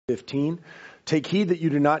15. Take heed that you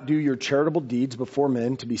do not do your charitable deeds before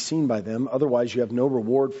men to be seen by them. Otherwise you have no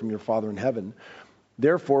reward from your Father in heaven.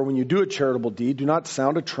 Therefore, when you do a charitable deed, do not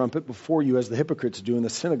sound a trumpet before you as the hypocrites do in the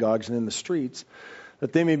synagogues and in the streets,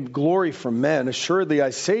 that they may glory from men. Assuredly, I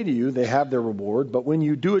say to you, they have their reward. But when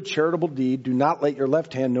you do a charitable deed, do not let your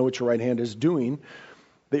left hand know what your right hand is doing,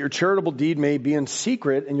 that your charitable deed may be in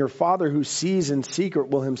secret, and your Father who sees in secret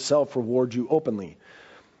will himself reward you openly.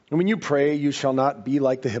 And when you pray, you shall not be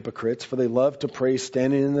like the hypocrites, for they love to pray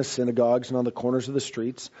standing in the synagogues and on the corners of the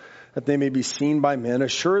streets, that they may be seen by men.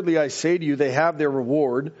 Assuredly, I say to you, they have their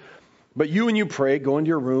reward. But you, when you pray, go into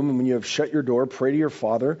your room, and when you have shut your door, pray to your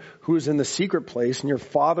Father who is in the secret place, and your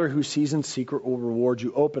Father who sees in secret will reward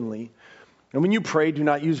you openly. And when you pray, do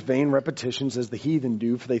not use vain repetitions as the heathen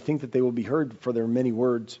do, for they think that they will be heard for their many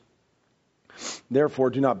words. Therefore,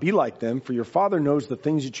 do not be like them, for your Father knows the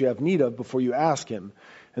things that you have need of before you ask him.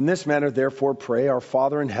 In this manner, therefore, pray, Our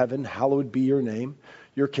Father in heaven, hallowed be your name.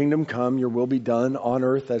 Your kingdom come, your will be done on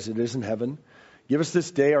earth as it is in heaven. Give us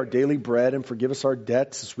this day our daily bread, and forgive us our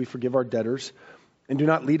debts as we forgive our debtors. And do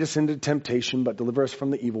not lead us into temptation, but deliver us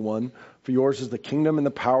from the evil one. For yours is the kingdom and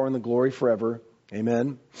the power and the glory forever.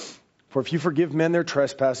 Amen. For if you forgive men their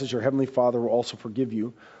trespasses, your heavenly Father will also forgive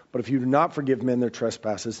you. But if you do not forgive men their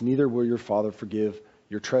trespasses, neither will your Father forgive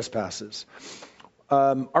your trespasses.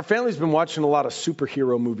 Our family's been watching a lot of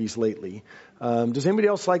superhero movies lately. Does anybody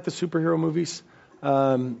else like the superhero movies?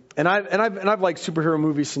 And I've liked superhero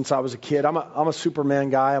movies since I was a kid. I'm a Superman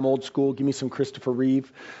guy. I'm old school. Give me some Christopher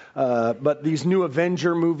Reeve. But these new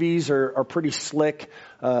Avenger movies are pretty slick.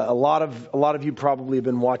 A lot of you probably have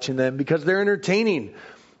been watching them because they're entertaining.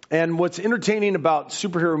 And what's entertaining about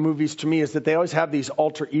superhero movies to me is that they always have these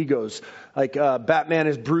alter egos. Like Batman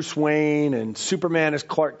is Bruce Wayne, and Superman is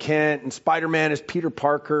Clark Kent, and Spider-Man is Peter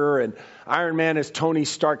Parker, and Iron Man is Tony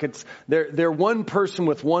Stark. They're one person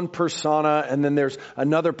with one persona, and then there's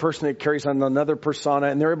another person that carries on another persona,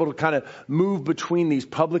 and they're able to kind of move between these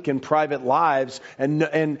public and private lives. And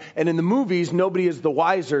in the movies, nobody is the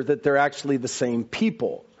wiser that they're actually the same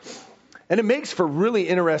people. And it makes for really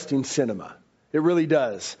interesting cinema. It really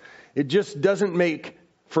does. It just doesn't make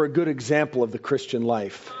for a good example of the Christian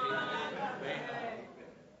life.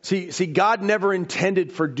 See, God never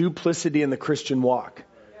intended for duplicity in the Christian walk.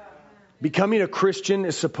 Becoming a Christian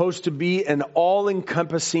is supposed to be an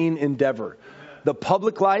all-encompassing endeavor. The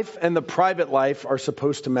public life and the private life are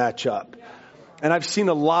supposed to match up. And I've seen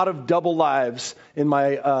a lot of double lives in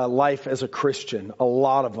my life as a Christian, a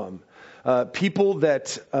lot of them. People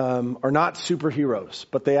that are not superheroes,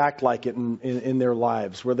 but they act like it in their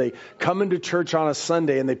lives, where they come into church on a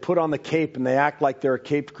Sunday and they put on the cape and they act like they're a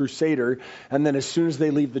caped crusader, and then as soon as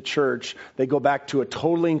they leave the church, they go back to a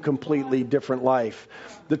totally and completely different life.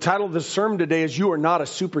 The title of the sermon today is You Are Not a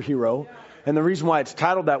Superhero, and the reason why it's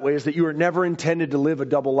titled that way is that you were never intended to live a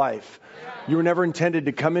double life. You were never intended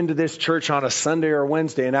to come into this church on a Sunday or a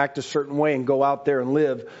Wednesday and act a certain way and go out there and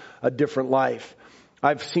live a different life.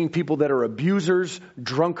 I've seen people that are abusers,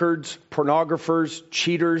 drunkards, pornographers,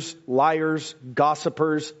 cheaters, liars,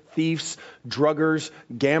 gossipers, thieves, druggers,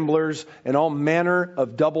 gamblers, and all manner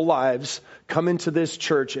of double lives come into this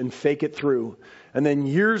church and fake it through. And then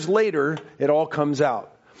years later, it all comes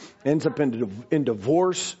out. Ends up in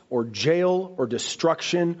divorce or jail or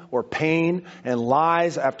destruction or pain and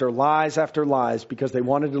lies after lies after lies because they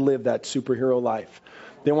wanted to live that superhero life.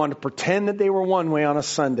 They wanted to pretend that they were one way on a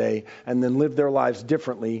Sunday and then live their lives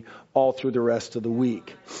differently all through the rest of the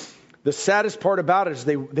week. The saddest part about it is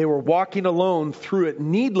they were walking alone through it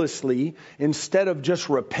needlessly instead of just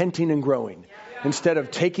repenting and growing, instead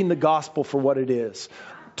of taking the gospel for what it is.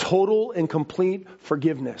 Total and complete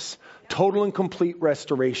forgiveness. Total and complete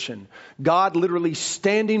restoration. God literally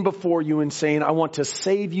standing before you and saying, I want to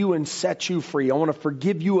save you and set you free. I want to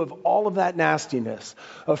forgive you of all of that nastiness.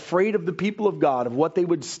 Afraid of the people of God, of what they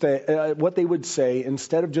would say,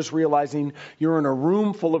 instead of just realizing you're in a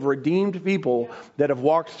room full of redeemed people that have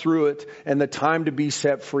walked through it, and the time to be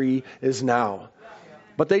set free is now.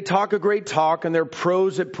 But they talk a great talk, and they're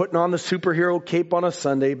pros at putting on the superhero cape on a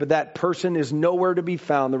Sunday, but that person is nowhere to be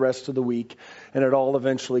found the rest of the week, and it all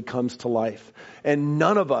eventually comes to life. And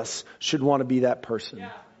none of us should want to be that person.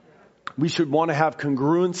 We should want to have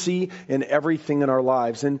congruency in everything in our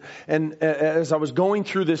lives. And as I was going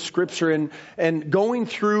through this scripture and going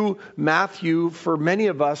through Matthew, for many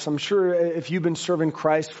of us, I'm sure if you've been serving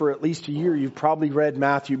Christ for at least a year, you've probably read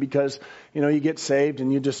Matthew because, you get saved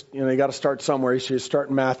and you got to start somewhere. So you start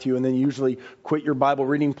in Matthew and then you usually quit your Bible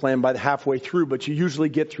reading plan by the halfway through, but you usually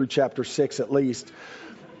get through chapter 6 at least.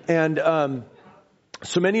 And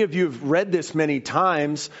So many of you have read this many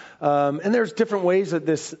times, and there's different ways that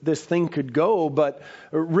this thing could go, but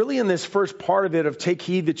really in this first part of it of take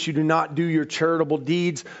heed that you do not do your charitable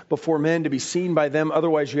deeds before men to be seen by them,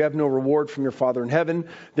 otherwise you have no reward from your Father in heaven.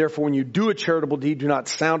 Therefore, when you do a charitable deed, do not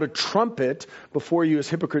sound a trumpet before you as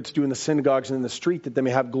hypocrites do in the synagogues and in the street, that they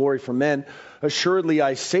may have glory from men. Assuredly,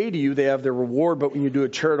 I say to you, they have their reward, but when you do a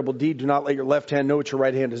charitable deed, do not let your left hand know what your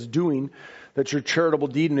right hand is doing, that your charitable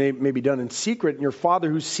deed may be done in secret, and your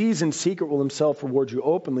Father who sees in secret will himself reward you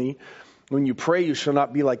openly. When you pray, you shall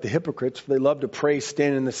not be like the hypocrites, for they love to pray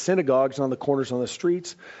standing in the synagogues and on the corners on the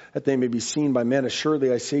streets, that they may be seen by men.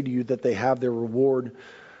 Assuredly, I say to you that they have their reward.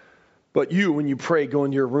 But you, when you pray, go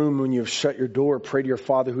into your room. When you have shut your door, pray to your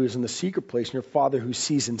Father who is in the secret place, and your Father who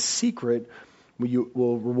sees in secret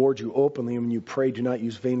will reward you openly. And when you pray, do not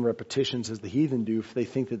use vain repetitions as the heathen do, for they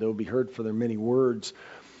think that they will be heard for their many words.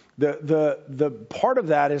 The part of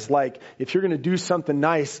that is like, if you're going to do something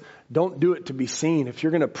nice, don't do it to be seen. If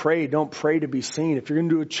you're going to pray, don't pray to be seen. If you're going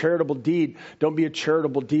to do a charitable deed, don't be a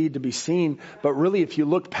charitable deed to be seen. But really, if you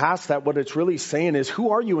look past that, what it's really saying is,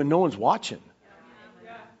 who are you when no one's watching?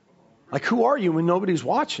 Like, who are you when nobody's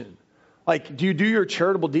watching? Like, do you do your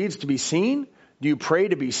charitable deeds to be seen? Do you pray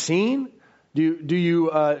to be seen? Do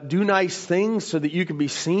you do nice things so that you can be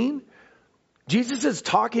seen? Jesus is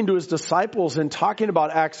talking to his disciples and talking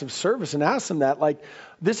about acts of service and asks them that, like,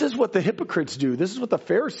 this is what the hypocrites do. This is what the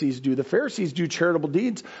Pharisees do. The Pharisees do charitable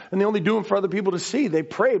deeds and they only do them for other people to see. They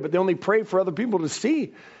pray, but they only pray for other people to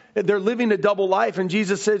see. They're living a double life. And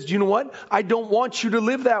Jesus says, you know what? I don't want you to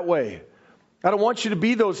live that way. I don't want you to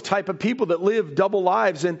be those type of people that live double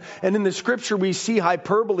lives. And in the scripture, we see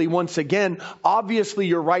hyperbole once again. Obviously,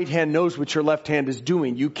 your right hand knows what your left hand is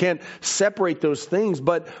doing. You can't separate those things.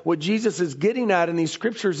 But what Jesus is getting at in these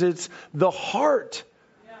scriptures, it's the heart.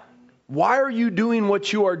 Why are you doing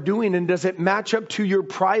what you are doing? And does it match up to your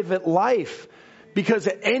private life? Because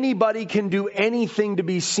anybody can do anything to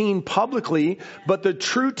be seen publicly, but the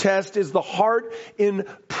true test is the heart in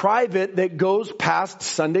private that goes past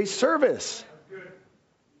Sunday service.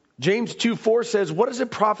 James 2:4 says, what does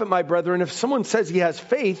it profit, my brethren, if someone says he has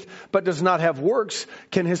faith but does not have works,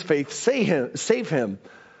 can his faith save him?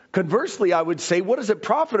 Conversely, I would say, what does it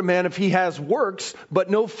profit a man if he has works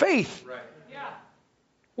but no faith? Right. Yeah.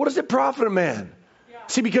 What does it profit a man?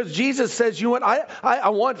 See, because Jesus says, you know what, I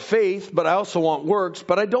want faith, but I also want works.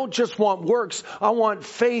 But I don't just want works, I want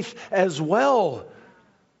faith as well.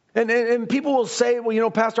 And people will say, well, you know,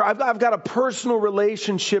 Pastor, I've got a personal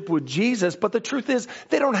relationship with Jesus. But the truth is,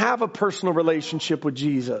 they don't have a personal relationship with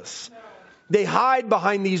Jesus. They hide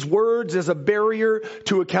behind these words as a barrier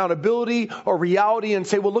to accountability or reality and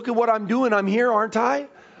say, well, look at what I'm doing. I'm here, aren't I?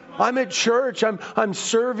 I'm at church, I'm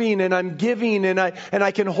serving and I'm giving and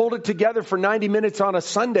I can hold it together for 90 minutes on a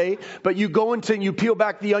Sunday, but you go into and you peel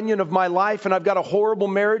back the onion of my life and I've got a horrible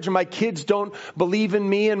marriage and my kids don't believe in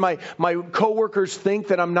me and my coworkers think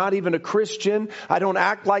that I'm not even a Christian. I don't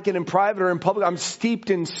act like it in private or in public. I'm steeped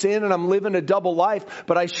in sin and I'm living a double life,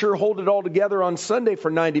 but I sure hold it all together on Sunday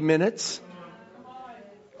for 90 minutes.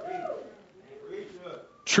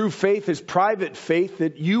 True faith is private faith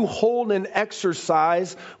that you hold and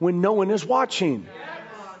exercise when no one is watching.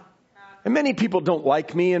 And many people don't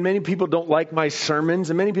like me, and many people don't like my sermons,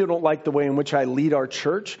 and many people don't like the way in which I lead our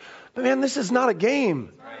church. But man, this is not a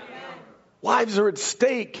game. Lives are at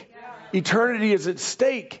stake. Eternity is at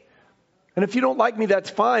stake. And if you don't like me,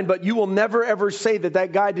 that's fine, but you will never ever say that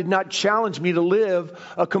that guy did not challenge me to live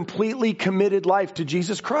a completely committed life to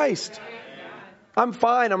Jesus Christ. I'm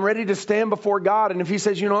fine. I'm ready to stand before God. And if he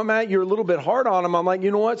says, you know what, Matt, you're a little bit hard on him. I'm like,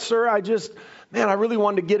 you know what, sir? I really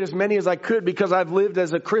wanted to get as many as I could because I've lived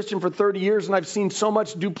as a Christian for 30 years and I've seen so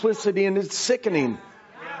much duplicity and it's sickening.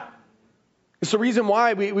 It's the reason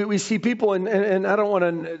why we see people, and I don't want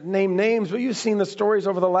to name names, but you've seen the stories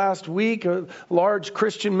over the last week, a large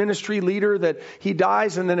Christian ministry leader that he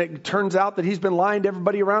dies and then it turns out that he's been lying to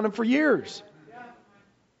everybody around him for years.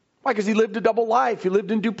 Why? Because he lived a double life. He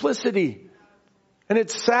lived in duplicity. And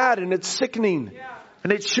it's sad and it's sickening.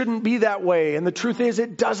 And it shouldn't be that way. And the truth is,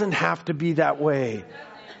 it doesn't have to be that way.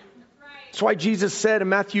 That's why Jesus said in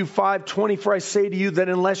Matthew 5:20, for I say to you that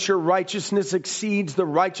unless your righteousness exceeds the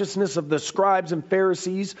righteousness of the scribes and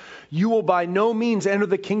Pharisees, you will by no means enter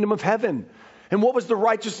the kingdom of heaven. And what was the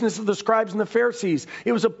righteousness of the scribes and the Pharisees?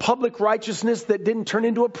 It was a public righteousness that didn't turn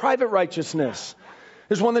into a private righteousness.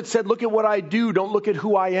 There's one that said, look at what I do, don't look at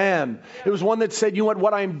who I am. It was one that said, you know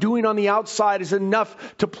what I'm doing on the outside is enough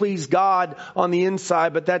to please God on the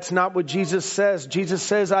inside. But that's not what Jesus says. Jesus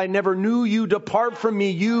says, I never knew you. Depart from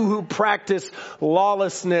me, you who practice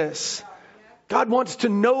lawlessness. God wants to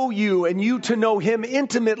know you and you to know him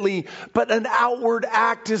intimately, but an outward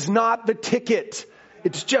act is not the ticket.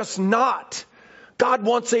 It's just not. God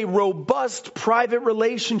wants a robust private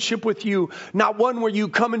relationship with you, not one where you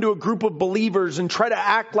come into a group of believers and try to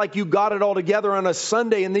act like you got it all together on a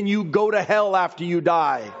Sunday and then you go to hell after you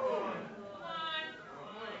die.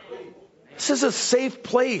 This is a safe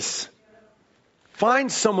place. Find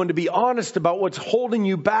someone to be honest about what's holding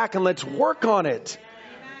you back and let's work on it.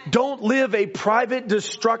 Don't live a private,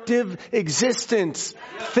 destructive existence.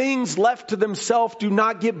 Things left to themselves do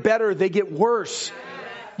not get better, they get worse.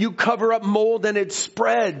 You cover up mold and it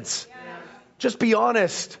spreads. Just be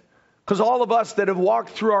honest. Because all of us that have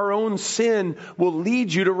walked through our own sin will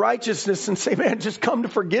lead you to righteousness and say, man, just come to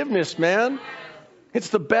forgiveness, man. It's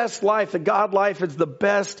the best life. The God life is the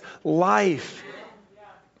best life.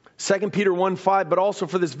 2 Peter 1:5, but also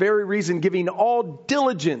for this very reason, giving all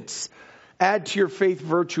diligence, add to your faith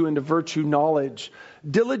virtue, and to virtue knowledge.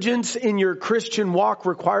 Diligence in your Christian walk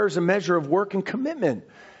requires a measure of work and commitment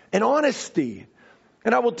and honesty.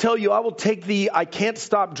 And I will tell you, I will take the I can't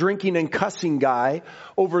stop drinking and cussing guy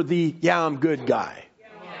over the yeah, I'm good guy.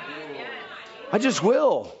 I just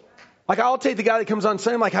will. Like I'll take the guy that comes on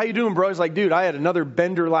Sunday, I'm like, how you doing, bro? He's like, dude, I had another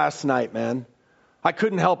bender last night, man. I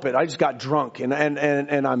couldn't help it. I just got drunk and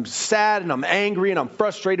I'm sad and I'm angry and I'm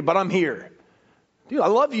frustrated, but I'm here. Dude, I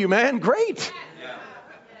love you, man. Great.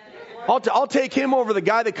 I'll take him over the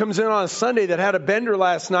guy that comes in on a Sunday that had a bender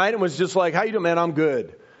last night and was just like, how you doing, man? I'm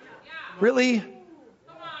good. Really?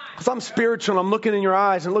 Because I'm spiritual and I'm looking in your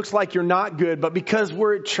eyes and it looks like you're not good. But because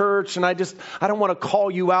we're at church and I don't want to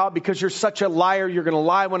call you out because you're such a liar. You're going to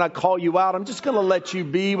lie when I call you out. I'm just going to let you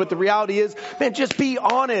be. But the reality is, man, just be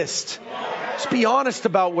honest. Just be honest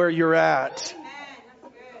about where you're at.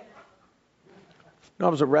 I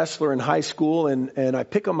was a wrestler in high school and I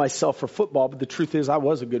pick on myself for football. But the truth is I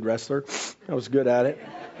was a good wrestler. I was good at it.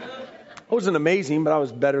 I wasn't amazing, but I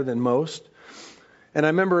was better than most. And I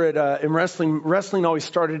remember in wrestling always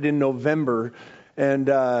started in November. And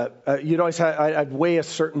you'd always I'd weigh a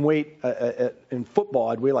certain weight in football.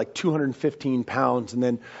 I'd weigh like 215 pounds. And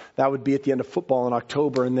then that would be at the end of football in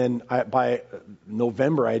October. And then by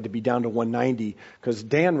November, I had to be down to 190 because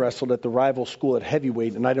Dan wrestled at the rival school at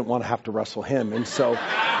heavyweight. And I didn't want to have to wrestle him. And so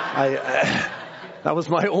that was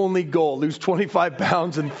my only goal, lose 25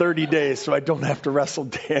 pounds in 30 days so I don't have to wrestle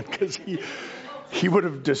Dan because he would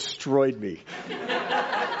have destroyed me.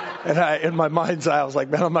 And in my mind's eye, I was like,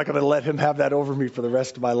 man, I'm not going to let him have that over me for the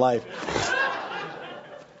rest of my life.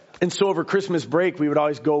 And so over Christmas break, we would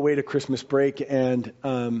always go away to Christmas break. And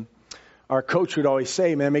our coach would always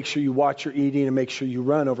say, man, make sure you watch your eating and make sure you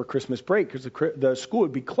run over Christmas break because the school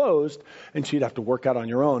would be closed and so you'd have to work out on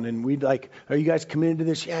your own. And we'd like, are you guys committed to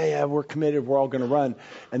this? Yeah, we're committed. We're all going to run.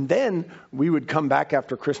 And then we would come back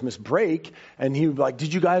after Christmas break and he would be like,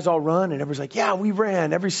 did you guys all run? And everybody's like, yeah, we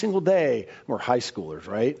ran every single day. We're high schoolers,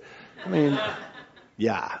 right? I mean,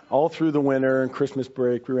 yeah, all through the winter and Christmas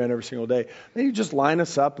break, we ran every single day. Then you just line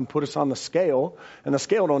us up and put us on the scale. And the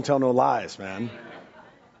scale don't tell no lies, man.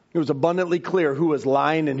 It was abundantly clear who was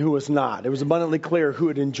lying and who was not. It was abundantly clear who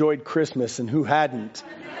had enjoyed Christmas and who hadn't.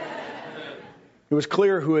 It was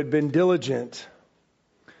clear who had been diligent.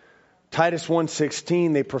 Titus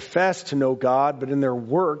 1:16, they profess to know God, but in their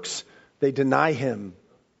works they deny him,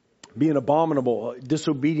 being abominable,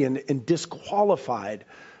 disobedient, and disqualified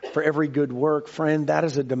for every good work. Friend, that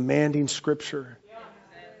is a demanding scripture.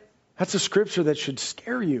 That's a scripture that should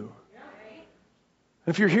scare you.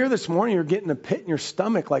 If you're here this morning, you're getting a pit in your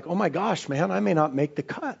stomach like, oh my gosh, man, I may not make the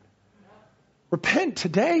cut. Repent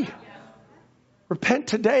today. Repent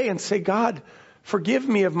today and say, God, forgive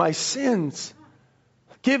me of my sins.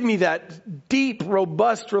 Give me that deep,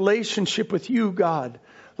 robust relationship with you, God.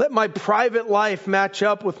 Let my private life match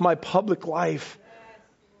up with my public life.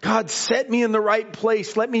 God, set me in the right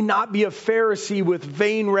place. Let me not be a Pharisee with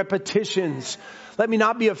vain repetitions. Let me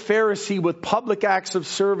not be a Pharisee with public acts of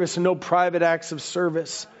service and no private acts of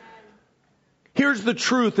service. Here's the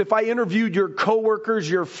truth. If I interviewed your coworkers,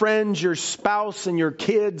 your friends, your spouse, and your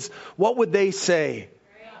kids, what would they say?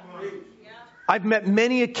 I've met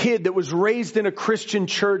many a kid that was raised in a Christian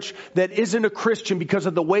church that isn't a Christian because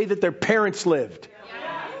of the way that their parents lived.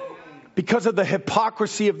 Because of the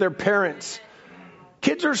hypocrisy of their parents.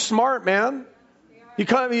 Kids are smart, man. You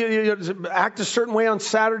act a certain way on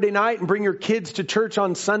Saturday night and bring your kids to church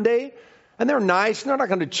on Sunday. And they're nice. They're not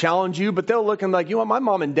going to challenge you, but they'll look and like, you know what, my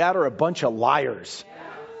mom and dad are a bunch of liars.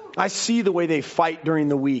 I see the way they fight during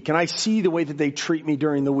the week. And I see the way that they treat me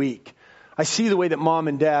during the week. I see the way that mom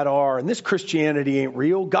and dad are. And this Christianity ain't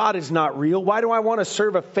real. God is not real. Why do I want to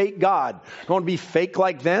serve a fake God? Do I want to be fake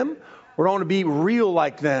like them? Or do I want to be real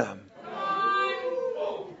like them?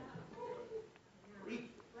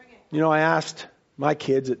 I asked my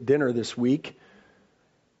kids at dinner this week,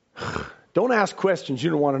 don't ask questions you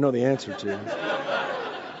don't want to know the answer to.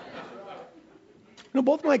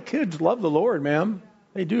 Both my kids love the Lord, man.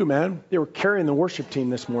 They do, man. They were carrying the worship team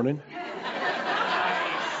this morning.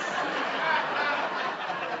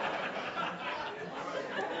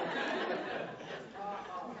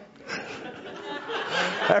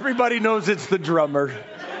 Everybody knows it's the drummer.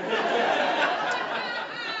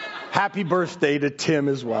 Happy birthday to Tim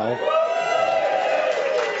as well.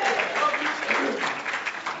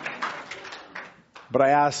 But I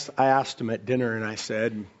asked him at dinner, and I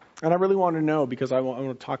said, and I really want to know because I want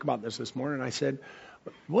to talk about this morning. I said,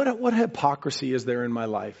 what hypocrisy is there in my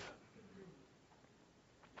life?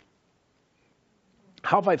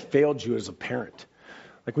 How have I failed you as a parent?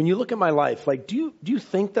 Like when you look at my life, like do you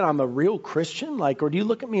think that I'm a real Christian? Like, or do you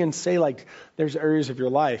look at me and say like there's areas of your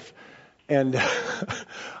life? And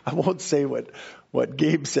I won't say what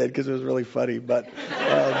Gabe said because it was really funny, but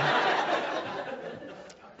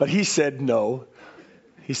he said no.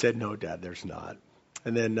 He said, no, Dad, there's not.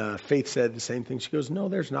 And then Faith said the same thing. She goes, no,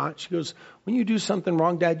 there's not. She goes, when you do something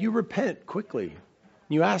wrong, Dad, you repent quickly.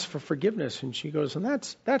 You ask for forgiveness. And she goes, and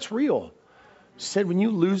that's real. She said, when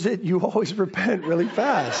you lose it, you always repent really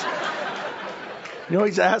fast. You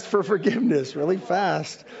always ask for forgiveness really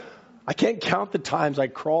fast. I can't count the times I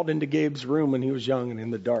crawled into Gabe's room when he was young and in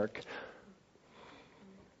the dark.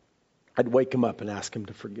 I'd wake him up and ask him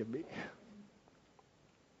to forgive me.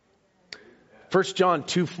 1 John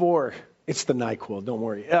 2:4. It's the NyQuil, don't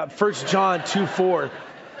worry. 1 John 2:4.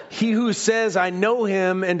 He who says, I know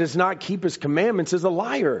him and does not keep his commandments is a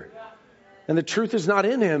liar. And the truth is not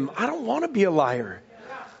in him. I don't want to be a liar.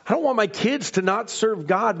 I don't want my kids to not serve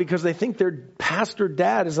God because they think their pastor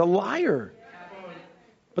dad is a liar.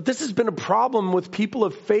 But this has been a problem with people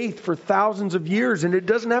of faith for thousands of years, and it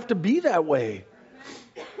doesn't have to be that way.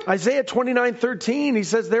 Isaiah 29:13, he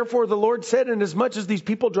says, therefore the Lord said, inasmuch as these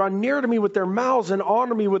people draw near to me with their mouths and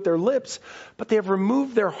honor me with their lips, but they have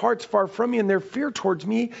removed their hearts far from me, and their fear towards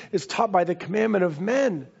me is taught by the commandment of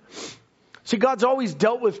men. See, God's always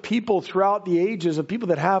dealt with people throughout the ages, of people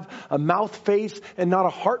that have a mouth faith and not a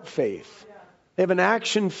heart faith. They have an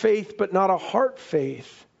action faith, but not a heart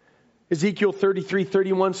faith. Ezekiel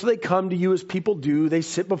 33:31, so they come to you as people do. They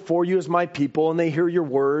sit before you as my people, and they hear your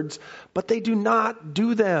words, but they do not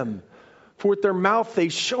do them. For with their mouth they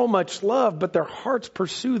show much love, but their hearts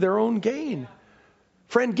pursue their own gain.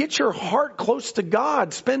 Friend, get your heart close to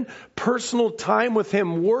God. Spend personal time with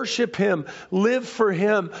Him. Worship Him. Live for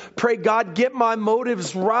Him. Pray, God, get my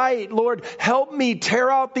motives right. Lord, help me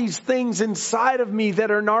tear out these things inside of me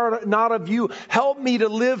that are not of you. Help me to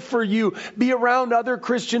live for you. Be around other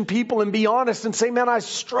Christian people and be honest and say, man, I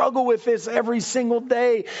struggle with this every single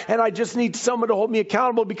day, and I just need someone to hold me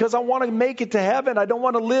accountable because I want to make it to heaven. I don't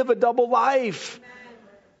want to live a double life.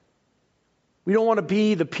 We don't want to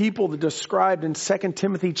be the people that described in 2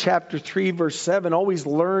 Timothy chapter 3, verse 7, always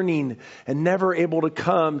learning and never able to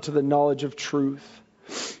come to the knowledge of truth.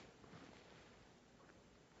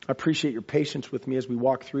 I appreciate your patience with me as we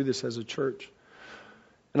walk through this as a church.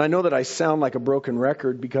 And I know that I sound like a broken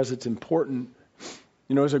record because it's important.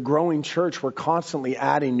 As a growing church, we're constantly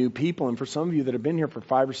adding new people. And for some of you that have been here for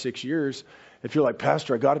 5 or 6 years, if you're like,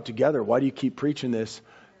 Pastor, I got it together, why do you keep preaching this?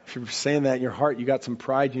 If you're saying that in your heart, you got some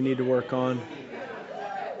pride you need to work on.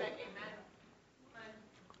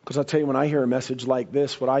 Because I'll tell you, when I hear a message like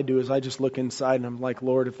this, what I do is I just look inside and I'm like,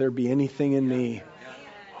 Lord, if there be anything in me,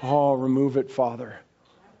 remove it, Father.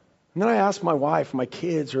 And then I ask my wife, my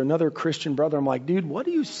kids, or another Christian brother, I'm like, dude, what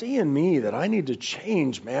do you see in me that I need to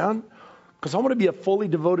change, man? Because I want to be a fully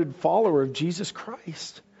devoted follower of Jesus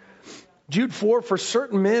Christ. Jude 4, for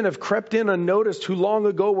certain men have crept in unnoticed who long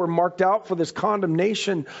ago were marked out for this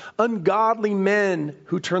condemnation, ungodly men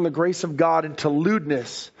who turn the grace of God into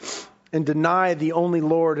lewdness and deny the only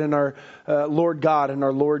Lord and our Lord God and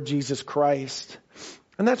our Lord Jesus Christ.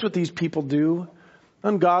 And that's what these people do.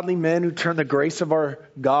 Ungodly men who turn the grace of our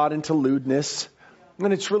God into lewdness.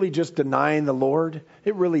 And it's really just denying the Lord.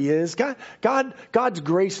 It really is. God's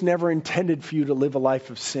grace never intended for you to live a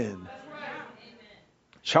life of sin.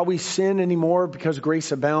 Shall we sin anymore because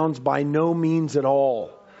grace abounds? By no means at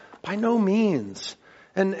all. By no means.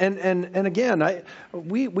 And again,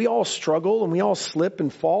 we all struggle and we all slip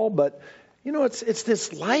and fall, but it's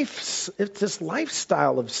this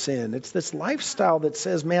lifestyle of sin. It's this lifestyle that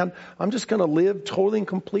says, man, I'm just going to live totally and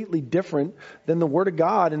completely different than the Word of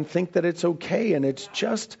God and think that it's okay, and it's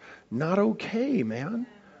just not okay, man.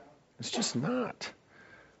 It's just not.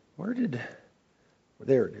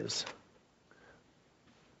 There it is.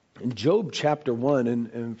 In Job chapter 1,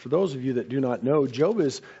 and for those of you that do not know, Job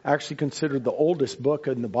is actually considered the oldest book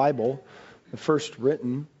in the Bible, the first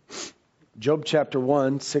written. Job chapter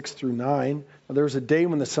 1, 6 through 9. Now, there was a day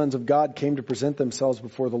when the sons of God came to present themselves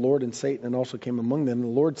before the Lord, and Satan also came among them.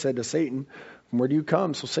 And the Lord said to Satan, "From where do you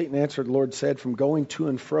come?" So Satan answered, the Lord said, "From going to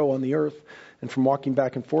and fro on the earth, and from walking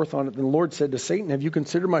back and forth on it." Then the Lord said to Satan, "Have you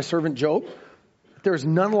considered my servant Job? There is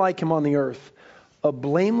none like him on the earth, a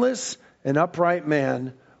blameless and upright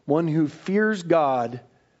man, one who fears God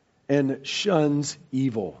and shuns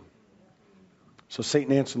evil." So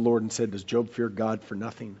Satan answered the Lord and said, "Does Job fear God for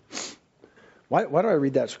nothing?" Why do I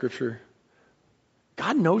read that scripture?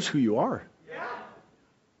 God knows who you are.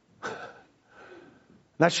 Yeah.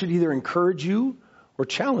 That should either encourage you or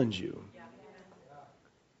challenge you.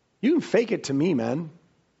 You can fake it to me, man.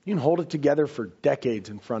 You can hold it together for decades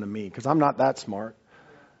in front of me because I'm not that smart.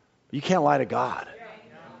 You can't lie to God.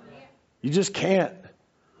 You just can't.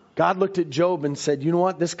 God looked at Job and said, "You know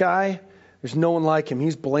what? This guy, there's no one like him.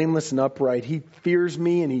 He's blameless and upright. He fears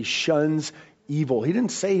me and he shuns evil." He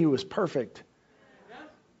didn't say he was perfect.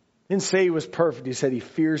 He didn't say he was perfect. He said he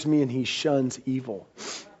fears me and he shuns evil.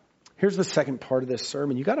 Here's the second part of this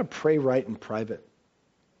sermon. You got to pray right in private.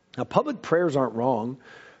 Now, public prayers aren't wrong.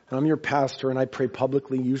 And I'm your pastor and I pray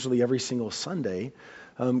publicly usually every single Sunday.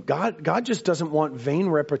 God just doesn't want vain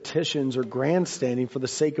repetitions or grandstanding for the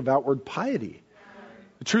sake of outward piety.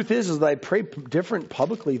 The truth is that I pray different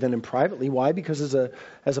publicly than in privately. Why? Because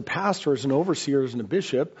as a pastor, as an overseer, as a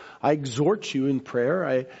bishop, I exhort you in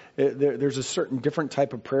prayer. There's a certain different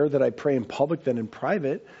type of prayer that I pray in public than in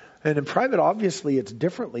private. And in private, obviously, it's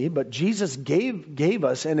differently. But Jesus gave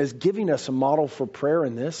us and is giving us a model for prayer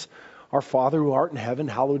in this. Our Father who art in heaven,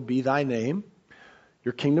 hallowed be thy name.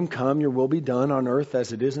 Your kingdom come, your will be done on earth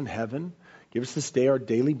as it is in heaven. Give us this day our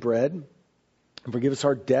daily bread. And forgive us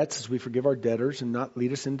our debts as we forgive our debtors, and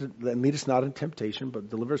lead us not into temptation, but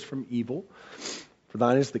deliver us from evil. For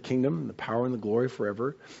thine is the kingdom, and the power, and the glory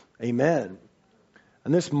forever. Amen.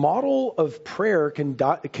 And this model of prayer can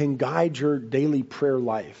guide your daily prayer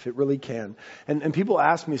life. It really can. And people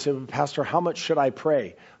ask me, say, "Pastor, how much should I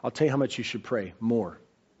pray?" I'll tell you how much you should pray. More.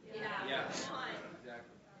 Yeah.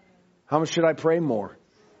 How much should I pray? More.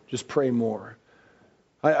 Just pray more.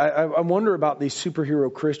 I wonder about these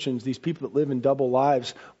superhero Christians, these people that live in double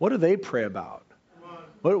lives. What do they pray about?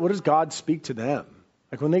 What does God speak to them?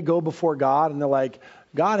 Like when they go before God and they're like,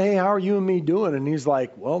 "God, hey, how are you and me doing?" And he's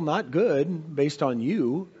like, "Well, not good based on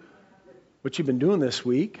you, what you've been doing this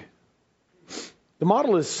week." The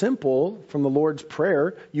model is simple from the Lord's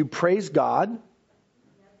Prayer. You praise God,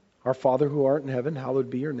 our Father who art in heaven,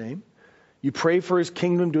 hallowed be your name. You pray for his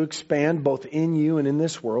kingdom to expand both in you and in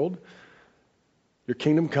this world. Your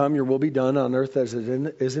kingdom come, your will be done on earth as it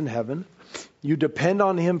is in heaven. You depend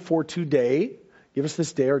on him for today. Give us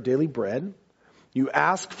this day our daily bread. You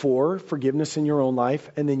ask for forgiveness in your own life,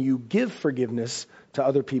 and then you give forgiveness to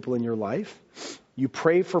other people in your life. You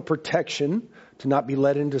pray for protection to not be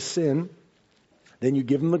led into sin. Then you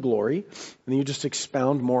give him the glory, and then you just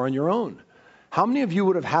expound more on your own. How many of you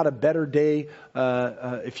would have had a better day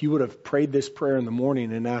if you would have prayed this prayer in the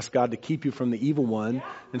morning and asked God to keep you from the evil one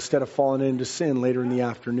instead of falling into sin later in the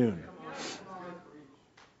afternoon?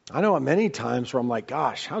 I know many times where I'm like,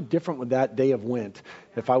 gosh, how different would that day have went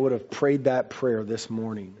if I would have prayed that prayer this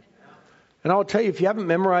morning? And I'll tell you, if you haven't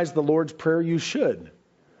memorized the Lord's Prayer, you should.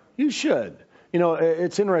 You should. You know,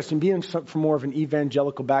 it's interesting being from more of an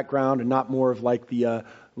evangelical background and not more of like the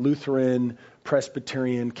Lutheran,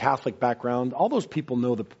 Presbyterian, Catholic background. All those people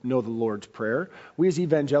know the Lord's Prayer. We as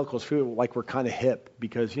evangelicals feel like we're kind of hip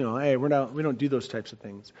because, you know, hey, we don't do those types of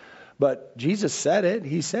things. But Jesus said it.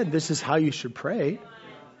 He said, "This is how you should pray.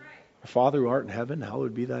 Our Father who art in heaven,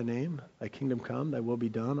 hallowed be thy name. Thy kingdom come, thy will be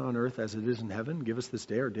done on earth as it is in heaven. Give us this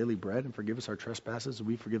day our daily bread, and forgive us our trespasses as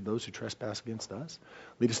we forgive those who trespass against us.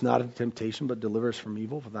 Lead us not into temptation, but deliver us from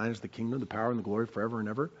evil. For thine is the kingdom, the power, and the glory forever and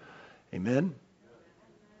ever." Amen.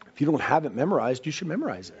 If you don't have it memorized, you should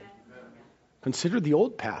memorize it. Consider the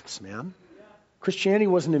old paths, man. Christianity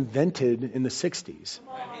wasn't invented in the 60s.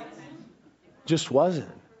 Just wasn't.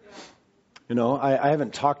 You know, I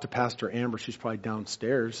haven't talked to Pastor Amber. She's probably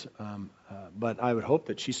downstairs. But I would hope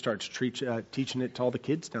that she starts teaching it to all the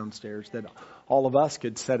kids downstairs, that all of us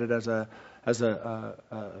could set it as a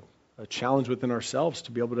challenge within ourselves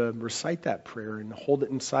to be able to recite that prayer and hold it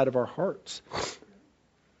inside of our hearts.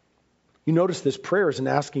 You notice this prayer isn't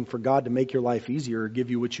asking for God to make your life easier or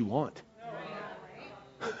give you what you want.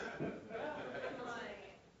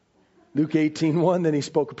 Luke 18:1, then he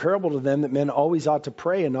spoke a parable to them that men always ought to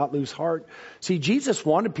pray and not lose heart. See, Jesus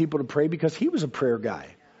wanted people to pray because he was a prayer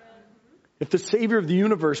guy. If the Savior of the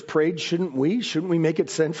universe prayed, shouldn't we? Shouldn't we make it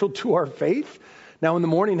central to our faith? Now in the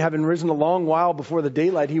morning, having risen a long while before the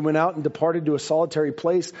daylight, he went out and departed to a solitary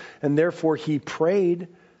place, and therefore he prayed.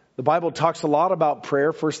 The Bible talks a lot about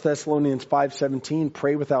prayer. 1 Thessalonians 5:17,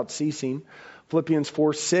 pray without ceasing. Philippians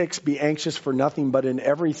 4:6, be anxious for nothing, but in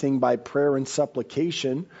everything by prayer and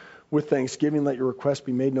supplication. With thanksgiving, let your requests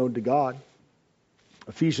be made known to God.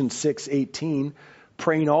 Ephesians 6:18,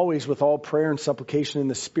 praying always with all prayer and supplication in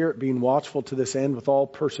the Spirit, being watchful to this end with all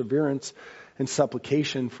perseverance and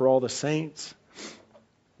supplication for all the saints.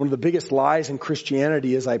 One of the biggest lies in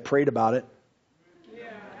Christianity is I prayed about it.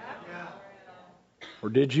 Or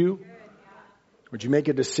did you? Or did you make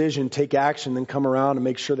a decision, take action, then come around and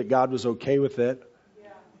make sure that God was okay with it?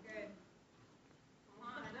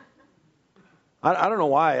 I don't know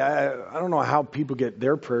why. I don't know how people get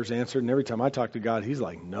their prayers answered, and every time I talk to God, he's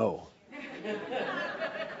like, no.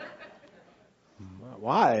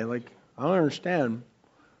 Why? Like, I don't understand.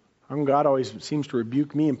 How come God always seems to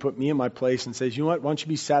rebuke me and put me in my place and says, you know what, why don't you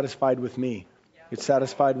be satisfied with me? Get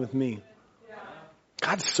satisfied with me.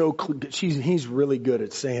 God's so he's really good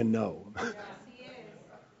at saying no.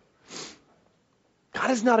 God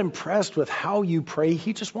is not impressed with how you pray.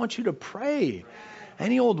 He just wants you to pray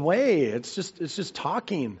any old way. It's just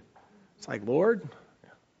talking. It's like, Lord,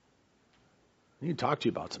 I need to talk to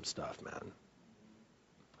you about some stuff, man.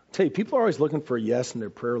 I tell you, people are always looking for a yes in their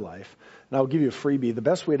prayer life. And I'll give you a freebie. The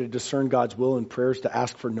best way to discern God's will in prayer is to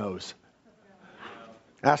ask for no's.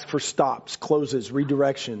 Ask for stops, closes,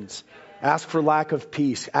 redirections. Ask for lack of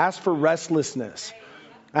peace. Ask for restlessness.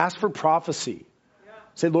 Ask for prophecy.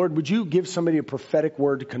 Say, Lord, would you give somebody a prophetic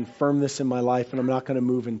word to confirm this in my life, and I'm not going to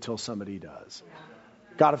move until somebody does.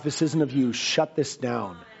 God, if this isn't of you, shut this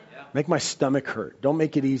down. Make my stomach hurt. Don't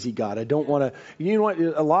make it easy, God. I don't want to. You know what?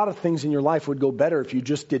 A lot of things in your life would go better if you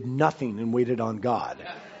just did nothing and waited on God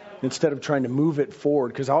instead of trying to move it forward.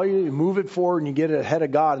 Because all you move it forward and you get it ahead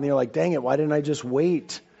of God, and you're like, dang it, why didn't I just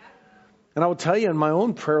wait? And I will tell you, in my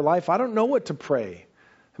own prayer life, I don't know what to pray.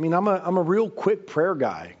 I mean, I'm a real quick prayer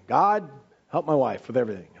guy. God, help my wife with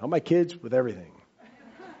everything. Help my kids with everything.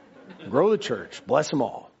 Grow the church. Bless them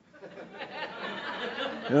all.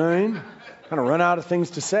 You know what I mean? Kind of run out of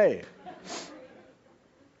things to say.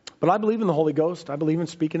 But I believe in the Holy Ghost. I believe in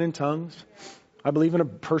speaking in tongues. I believe in a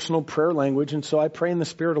personal prayer language. And so I pray in the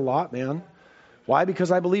Spirit a lot, man. Why?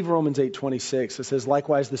 Because I believe Romans 8:26. It says,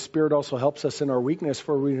 likewise, the Spirit also helps us in our weakness,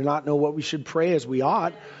 for we do not know what we should pray as we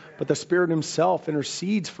ought, but the Spirit himself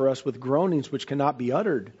intercedes for us with groanings which cannot be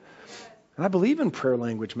uttered. And I believe in prayer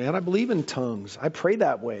language, man. I believe in tongues. I pray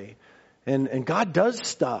that way. And God does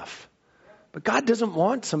stuff. But God doesn't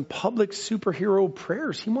want some public superhero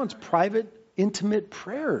prayers. He wants private, intimate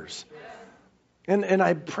prayers. And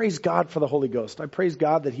I praise God for the Holy Ghost. I praise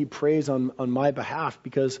God that he prays on my behalf,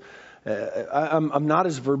 because I'm not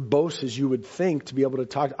as verbose as you would think to be able to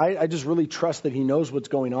talk. I just really trust that he knows what's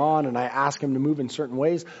going on, and I ask him to move in certain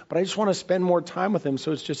ways. But I just want to spend more time with him,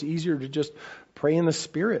 so it's just easier to just pray in the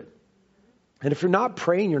Spirit. And if you're not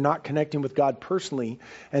praying, you're not connecting with God personally.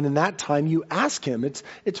 And in that time, you ask him. It's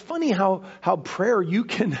funny how prayer, you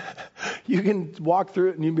can walk through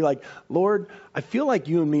it and you'd be like, Lord, I feel like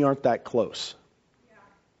you and me aren't that close.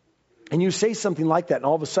 And you say something like that, and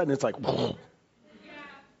all of a sudden it's like,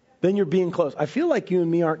 then you're being close. I feel like you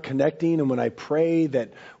and me aren't connecting. And when I pray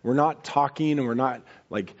that we're not talking, and we're not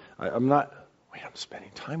like, I'm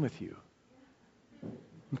spending time with you.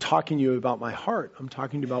 I'm talking to you about my heart. I'm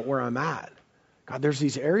talking to you about where I'm at. God, there's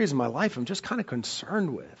these areas in my life I'm just kind of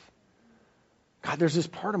concerned with. God, there's this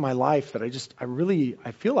part of my life that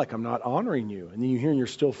I feel like I'm not honoring you. And then you hear in your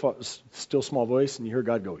still small voice, and you hear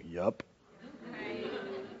God go, yup.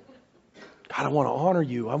 God, I want to honor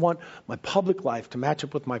you. I want my public life to match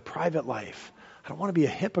up with my private life. I don't want to be a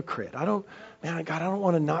hypocrite. God, I don't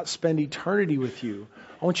want to not spend eternity with you.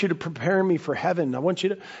 I want you to prepare me for heaven. I want you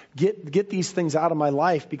to get these things out of my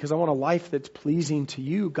life, because I want a life that's pleasing to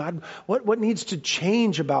you. God, what needs to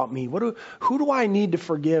change about me? Who do I need to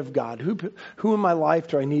forgive, God? Who in my life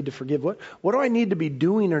do I need to forgive? What do I need to be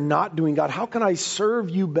doing or not doing, God? How can I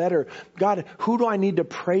serve you better? God, who do I need to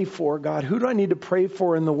pray for, God? Who do I need to pray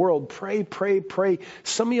for in the world? Pray, pray, pray.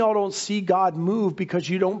 Some of y'all don't see God move because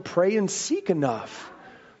you don't pray and seek enough.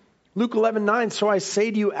 Luke 11:9, so I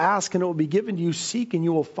say to you, ask and it will be given to you, seek and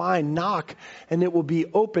you will find, knock and it will be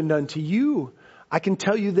opened unto you. I can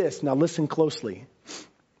tell you this, now listen closely.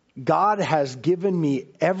 God has given me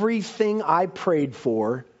everything I prayed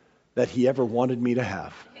for that he ever wanted me to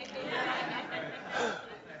have.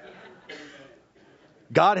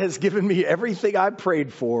 God has given me everything I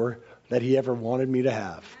prayed for that he ever wanted me to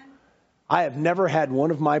have. I have never had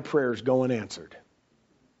one of my prayers go unanswered.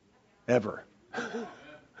 ever.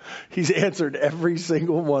 He's answered every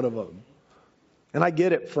single one of them. And I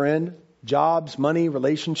get it, friend. Jobs, money,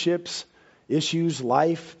 relationships, issues,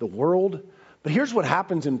 life, the world. But here's what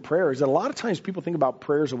happens in prayer is that a lot of times people think about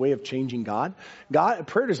prayer as a way of changing God.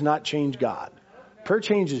 Prayer does not change God. Prayer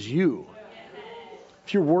changes you.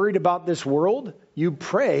 If you're worried about this world, you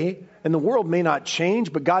pray, and the world may not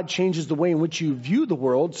change, but God changes the way in which you view the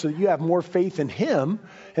world so that you have more faith in Him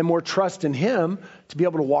and more trust in Him to be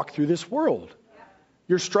able to walk through this world.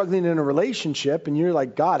 You're struggling in a relationship and you're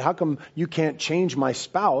like, God, how come you can't change my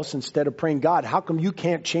spouse? Instead of praying, God, how come you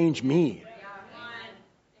can't change me?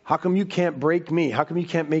 How come you can't break me? How come you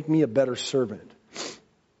can't make me a better servant?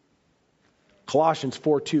 Colossians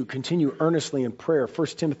 4:2, continue earnestly in prayer.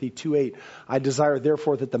 1 Timothy 2:8, I desire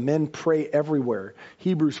therefore that the men pray everywhere.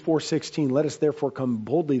 Hebrews 4:16, let us therefore come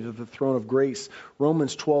boldly to the throne of grace.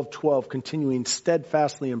 Romans 12:12, continuing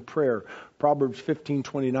steadfastly in prayer. Proverbs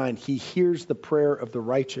 15:29, he hears the prayer of the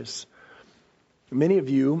righteous. Many of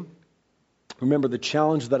you remember the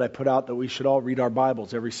challenge that I put out that we should all read our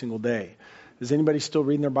Bibles every single day. Is anybody still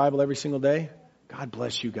reading their Bible every single day? God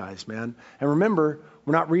bless you guys, man. And remember,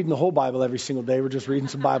 we're not reading the whole Bible every single day. We're just reading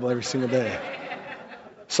some Bible every single day.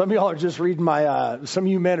 Some of y'all are just reading some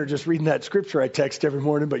of you men are just reading that scripture I text every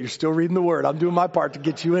morning, but you're still reading the Word. I'm doing my part to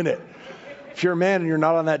get you in it. If you're a man and you're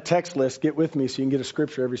not on that text list, get with me so you can get a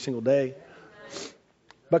scripture every single day.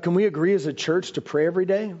 But can we agree as a church to pray every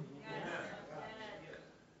day?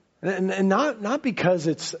 And not because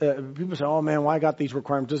it's, people say, oh man, why I got these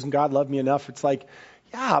requirements? Doesn't God love me enough? It's like,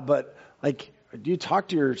 yeah, but like, do you talk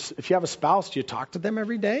to if you have a spouse, do you talk to them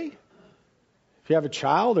every day? If you have a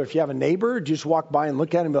child or if you have a neighbor, do you just walk by and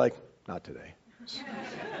look at him and be like, not today.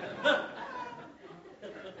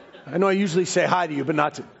 I know I usually say hi to you, but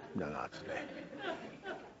not today.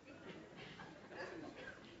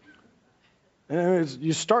 And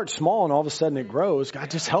you start small and all of a sudden it grows. God,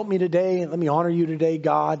 just help me today. Let me honor you today,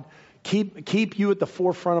 God. Keep you at the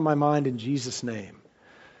forefront of my mind in Jesus' name.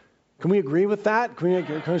 Can we agree with that?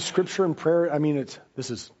 Can we scripture and prayer? I mean, this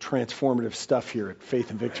is transformative stuff here at Faith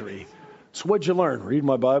and Victory. So what'd you learn? Read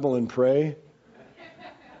my Bible and pray?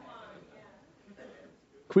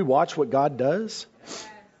 Can we watch what God does?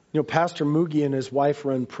 You know, Pastor Moogie and his wife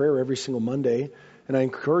run prayer every single Monday, and I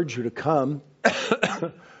encourage you to come.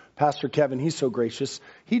 Pastor Kevin, he's so gracious.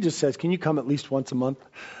 He just says, can you come at least once a month?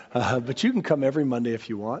 But you can come every Monday if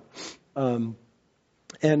you want. You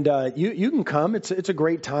can come. It's a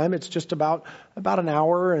great time. It's just about an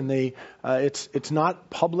hour, and it's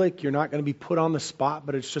not public. You're not going to be put on the spot,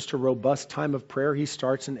 but it's just a robust time of prayer. He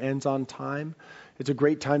starts and ends on time. It's a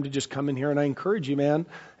great time to just come in here, and I encourage you, man.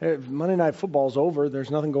 If Monday Night Football's over,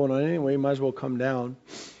 there's nothing going on anyway. You might as well come down.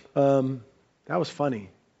 That was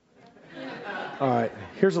funny. All right,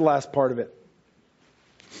 here's the last part of it.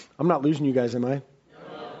 I'm not losing you guys, am I?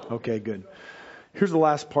 No. Okay, good. Here's the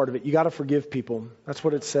last part of it. You got to forgive people. That's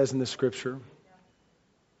what it says in the scripture.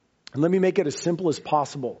 And let me make it as simple as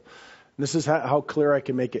possible. And this is how clear I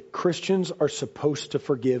can make it. Christians are supposed to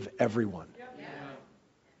forgive everyone. Yeah.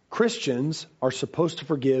 Christians are supposed to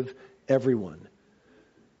forgive everyone.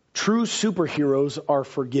 True superheroes are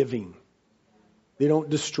forgiving. They don't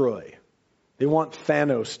destroy. They want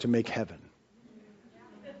Thanos to make heaven.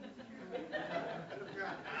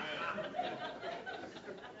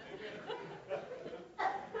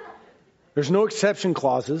 There's no exception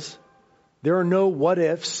clauses. There are no what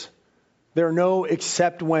ifs. There are no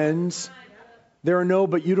except whens. There are no,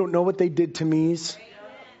 but you don't know what they did to me's.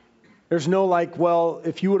 There's no like, well,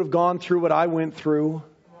 if you would have gone through what I went through.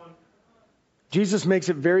 Jesus makes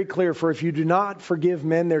it very clear, for if you do not forgive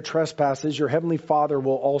men their trespasses, your heavenly Father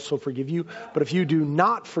will also forgive you. But if you do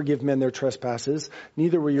not forgive men their trespasses,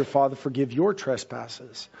 neither will your Father forgive your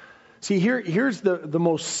trespasses. See, here's the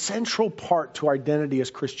most central part to our identity as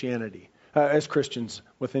Christianity. As Christians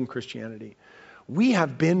within Christianity. We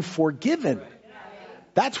have been forgiven.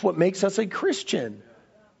 That's what makes us a Christian.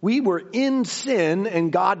 We were in sin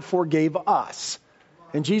and God forgave us.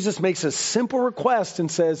 And Jesus makes a simple request and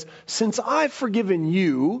says, since I've forgiven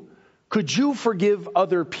you, could you forgive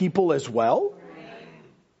other people as well?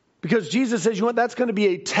 Because Jesus says, you know what, that's going to be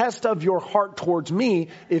a test of your heart towards me.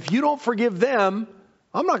 If you don't forgive them,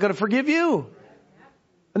 I'm not going to forgive you.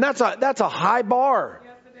 And that's a high bar.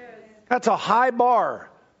 That's a high bar.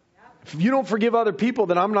 If you don't forgive other people,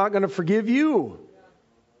 then I'm not going to forgive you.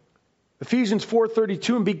 Ephesians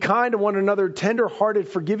 4:32, and be kind to one another, tender-hearted,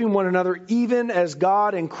 forgiving one another, even as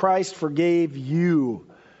God in Christ forgave you.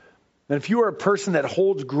 And if you are a person that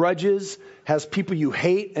holds grudges, has people you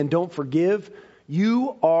hate and don't forgive,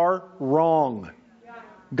 you are wrong.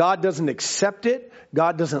 God doesn't accept it.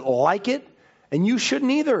 God doesn't like it. And you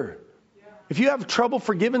shouldn't either. If you have trouble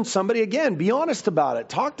forgiving somebody, again, be honest about it.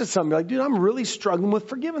 Talk to somebody like, dude, I'm really struggling with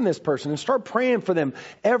forgiving this person, and start praying for them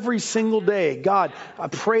every single day. God, I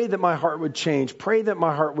pray that my heart would change. Pray that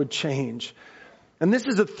my heart would change. And this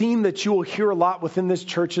is a theme that you will hear a lot within this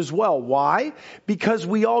church as well. Why? Because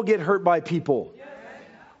we all get hurt by people.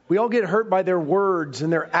 We all get hurt by their words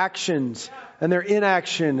and their actions and their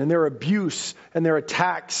inaction and their abuse and their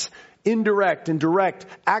attacks, indirect and direct,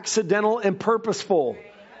 accidental and purposeful.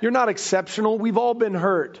 You're not exceptional. We've all been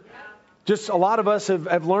hurt. Just a lot of us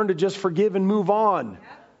have learned to just forgive and move on.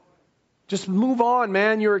 Just move on,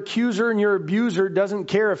 man. Your accuser and your abuser doesn't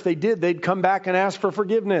care. If they did, they'd come back and ask for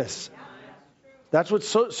forgiveness. That's what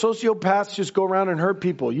sociopaths just go around and hurt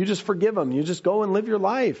people. You just forgive them. You just go and live your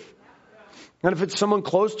life. And if it's someone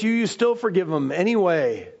close to you, you still forgive them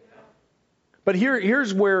anyway. But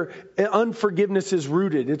here's where unforgiveness is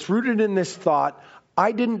rooted. It's rooted in this thought,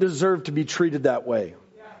 I didn't deserve to be treated that way.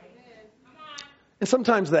 And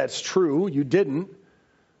sometimes that's true. You didn't.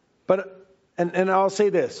 But, and I'll say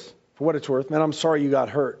this, for what it's worth, man, I'm sorry you got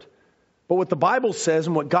hurt. But what the Bible says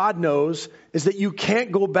and what God knows is that you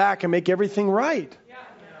can't go back and make everything right.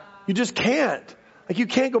 You just can't. Like, you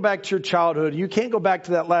can't go back to your childhood. You can't go back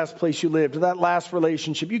to that last place you lived, to that last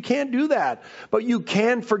relationship. You can't do that. But you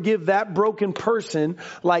can forgive that broken person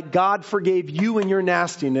like God forgave you in your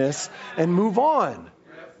nastiness and move on.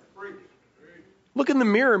 Look in the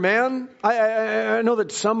mirror, man. I know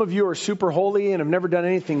that some of you are super holy and have never done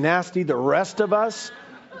anything nasty. The rest of us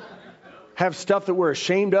have stuff that we're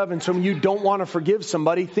ashamed of. And so when you don't want to forgive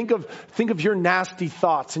somebody, think of your nasty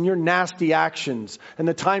thoughts and your nasty actions and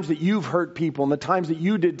the times that you've hurt people and the times that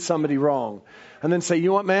you did somebody wrong. And then say, you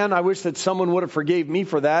know what, man, I wish that someone would have forgave me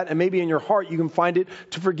for that. And maybe in your heart you can find it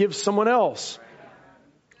to forgive someone else.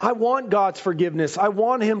 I want God's forgiveness. I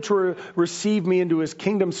want Him to receive me into His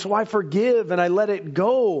kingdom. So I forgive and I let it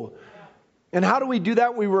go. And how do we do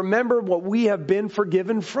that? We remember what we have been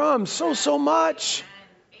forgiven from so much.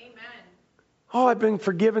 Amen. Oh, I've been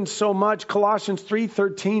forgiven so much. Colossians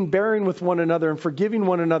 3:13, bearing with one another and forgiving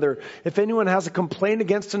one another. If anyone has a complaint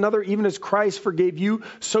against another, even as Christ forgave you,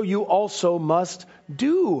 so you also must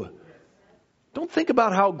do. Don't think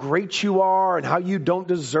about how great you are and how you don't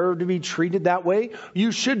deserve to be treated that way.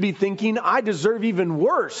 You should be thinking, I deserve even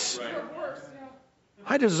worse.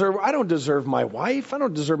 I don't deserve my wife. I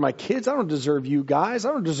don't deserve my kids. I don't deserve you guys.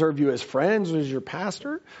 I don't deserve you as friends or as your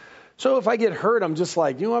pastor. So if I get hurt, I'm just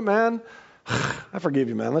like, you know what, man? I forgive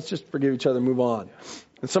you, man. Let's just forgive each other and move on.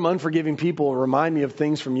 And some unforgiving people remind me of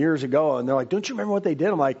things from years ago. And they're like, don't you remember what they did?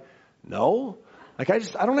 I'm like, no. Like,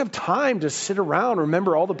 I don't have time to sit around and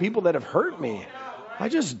remember all the people that have hurt me. I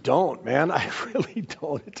just don't, man. I really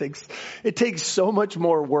don't. It takes so much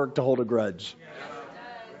more work to hold a grudge.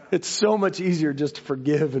 It's so much easier just to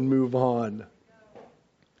forgive and move on.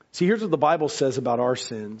 See, here's what the Bible says about our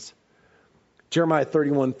sins. Jeremiah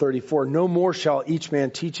 31:34, no more shall each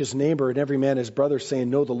man teach his neighbor and every man his brother,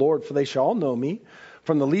 saying, know the Lord, for they shall all know me.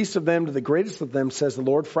 From the least of them to the greatest of them, says the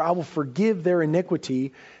Lord, for I will forgive their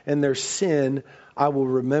iniquity and their sin I will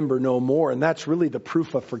remember no more. And that's really the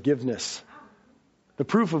proof of forgiveness. The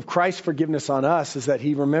proof of Christ's forgiveness on us is that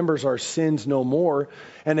He remembers our sins no more.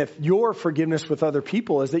 And if your forgiveness with other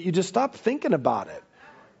people is that you just stop thinking about it.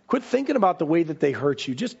 Quit thinking about the way that they hurt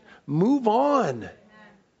you. Just move on.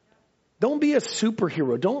 Don't be a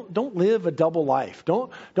superhero. Don't live a double life.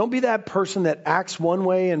 Don't be that person that acts one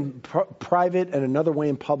way in private and another way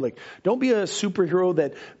in public. Don't be a superhero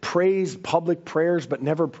that prays public prayers but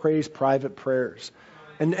never prays private prayers.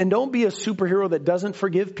 And don't be a superhero that doesn't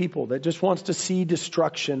forgive people, that just wants to see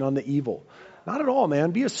destruction on the evil. Not at all,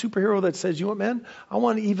 man. Be a superhero that says, you know what, man? I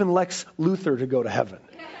want even Lex Luthor to go to heaven.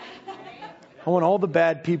 I want all the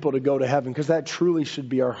bad people to go to heaven, because that truly should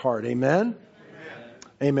be our heart. Amen?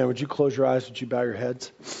 Amen. Would you close your eyes? Would you bow your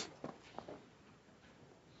heads?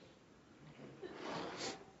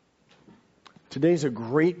 Today's a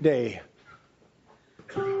great day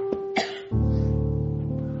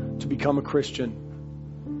to become a Christian.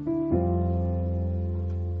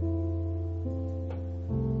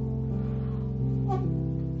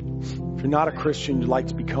 If you're not a Christian, you'd like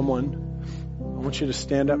to become one, I want you to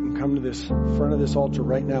stand up and come to this front of this altar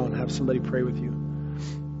right now and have somebody pray with you.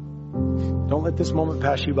 Don't let this moment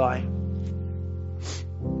pass you by.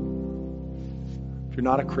 If you're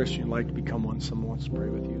not a Christian, you'd like to become one, someone wants to pray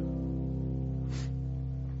with you.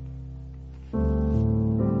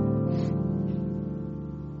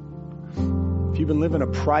 If you've been living a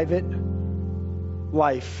private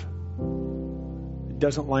life that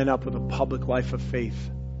doesn't line up with a public life of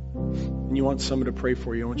faith, and you want someone to pray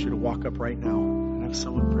for you, I want you to walk up right now and have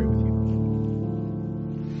someone pray with you.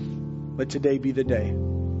 Let today be the day.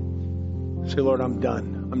 Say, Lord, I'm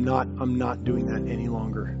done. I'm not doing that any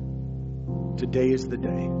longer. Today is the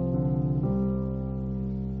day.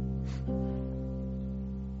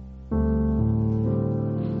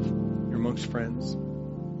 You're amongst friends.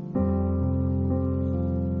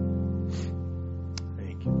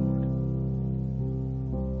 Thank you, Lord.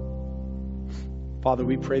 Father,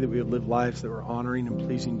 we pray that we would live lives that were honoring and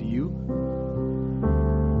pleasing to you.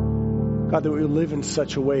 God, that we would live in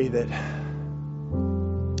such a way that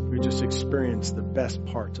we would just experience the best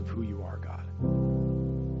parts of who you are, God.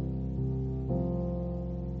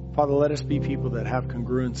 Father, let us be people that have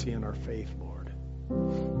congruency in our faith, Lord.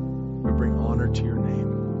 We bring honor to your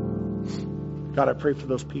name. God, I pray for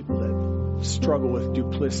those people that struggle with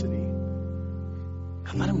duplicity.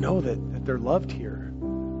 God, let them know that they're loved here.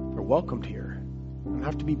 They're welcomed here. You don't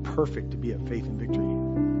have to be perfect to be at Faith and Victory.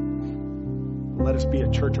 Let us be a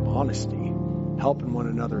church of honesty, helping one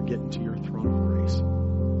another get into your throne of grace.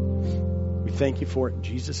 We thank you for it in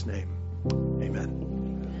Jesus' name. Amen.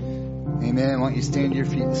 Amen. Why don't you stand to your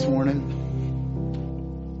feet this morning?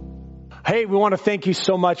 Hey, we want to thank you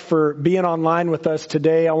so much for being online with us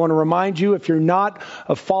today. I want to remind you, if you're not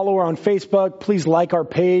a follower on Facebook, please like our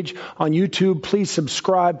page on YouTube. Please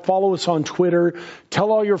subscribe. Follow us on Twitter.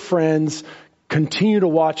 Tell all your friends. Continue to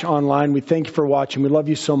watch online. We thank you for watching. We love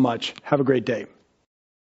you so much. Have a great day.